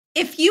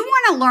If you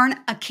want to learn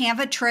a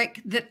Canva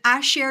trick that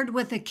I shared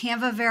with a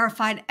Canva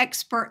verified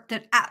expert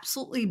that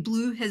absolutely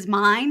blew his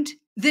mind,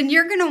 then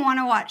you're going to want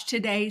to watch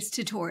today's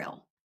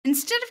tutorial.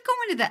 Instead of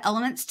going to the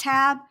Elements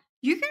tab,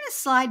 you're going to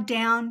slide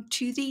down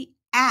to the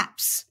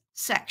Apps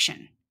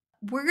section.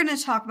 We're going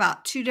to talk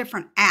about two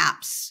different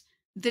apps.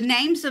 The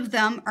names of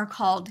them are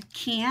called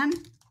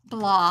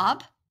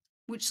CanBlob,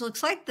 which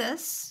looks like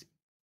this,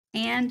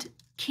 and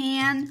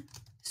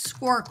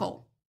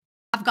CanSquircle.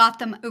 I've got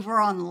them over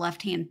on the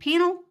left-hand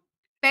panel.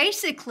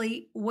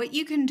 Basically, what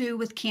you can do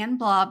with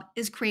CanBlob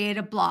is create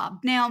a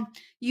blob. Now,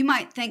 you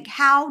might think,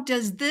 how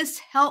does this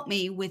help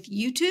me with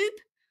YouTube?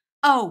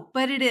 Oh,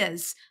 but it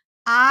is.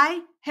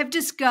 I have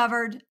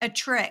discovered a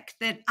trick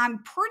that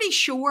I'm pretty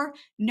sure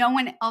no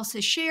one else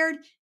has shared.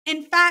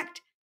 In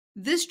fact,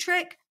 this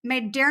trick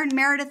made Darren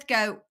Meredith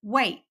go,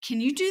 wait,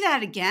 can you do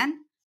that again?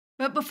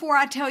 But before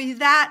I tell you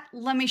that,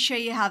 let me show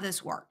you how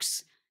this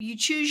works. You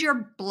choose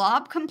your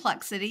blob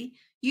complexity.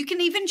 You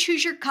can even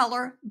choose your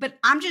color, but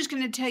I'm just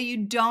going to tell you,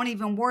 don't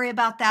even worry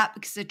about that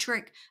because the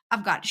trick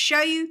I've got to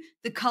show you,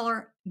 the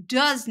color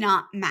does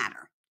not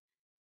matter.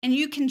 And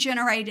you can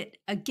generate it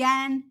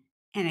again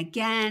and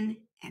again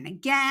and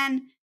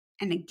again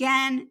and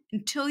again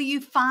until you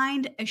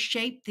find a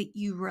shape that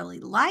you really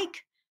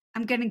like.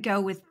 I'm going to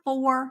go with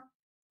 4.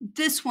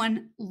 This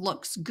one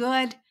looks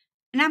good,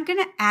 and I'm going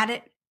to add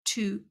it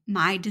to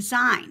my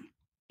design.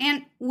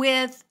 And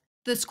with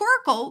the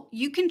squircle,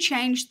 you can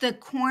change the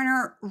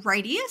corner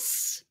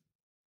radius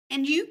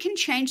and you can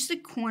change the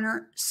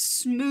corner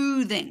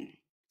smoothing.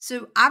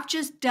 So I've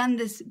just done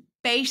this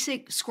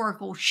basic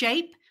squircle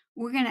shape.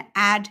 We're going to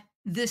add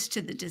this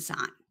to the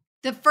design.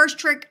 The first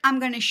trick I'm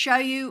going to show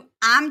you,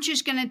 I'm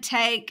just going to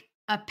take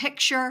a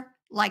picture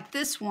like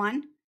this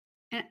one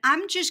and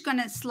I'm just going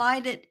to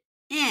slide it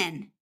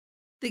in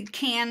the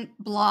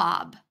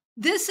CanBlob.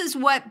 This is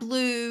what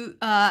blew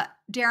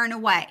Darren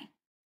away.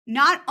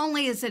 Not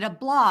only is it a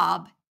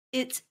blob,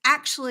 it's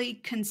actually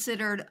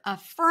considered a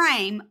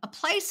frame, a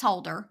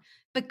placeholder,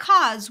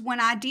 because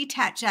when I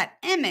detach that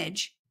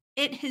image,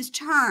 it has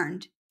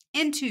turned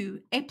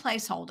into a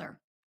placeholder.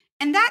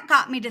 And that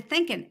got me to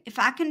thinking, if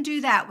I can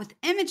do that with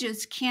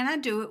images, can I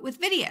do it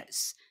with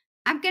videos?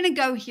 I'm going to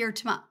go here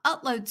to my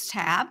Uploads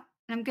tab,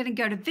 and I'm going to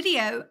go to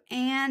Video,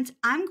 and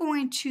I'm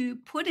going to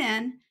put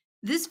in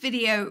this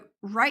video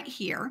right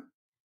here,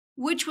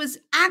 which was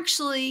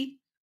actually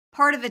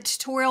part of a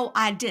tutorial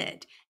I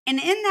did. And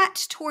in that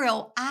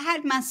tutorial, I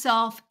had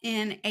myself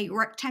in a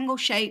rectangle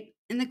shape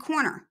in the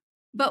corner.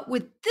 But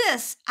with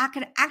this, I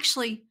could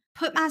actually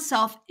put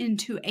myself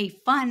into a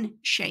fun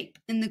shape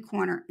in the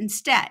corner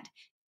instead.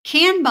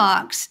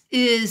 Canbox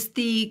is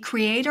the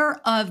creator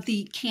of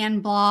the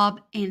CanBlob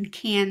and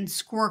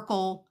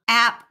CanSquircle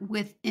app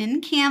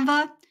within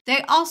Canva.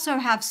 They also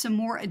have some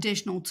more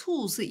additional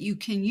tools that you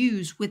can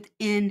use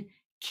within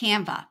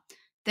Canva.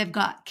 They've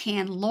got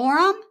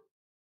CanLorem,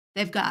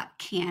 they've got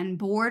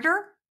CanBorder,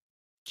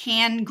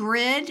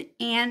 CanGrid,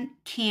 and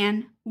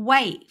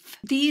CanWave.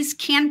 These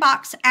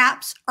Canbox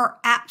apps are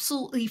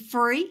absolutely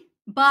free,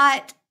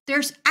 but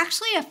there's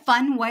actually a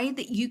fun way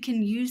that you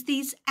can use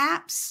these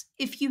apps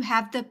if you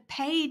have the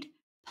paid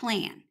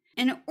plan.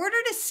 In order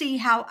to see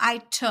how I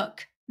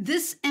took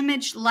this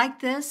image like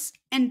this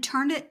and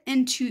turned it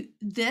into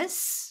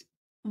this,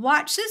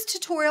 watch this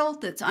tutorial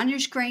that's on your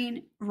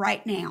screen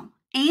right now.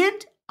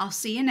 And I'll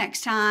see you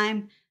next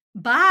time.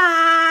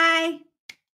 Bye.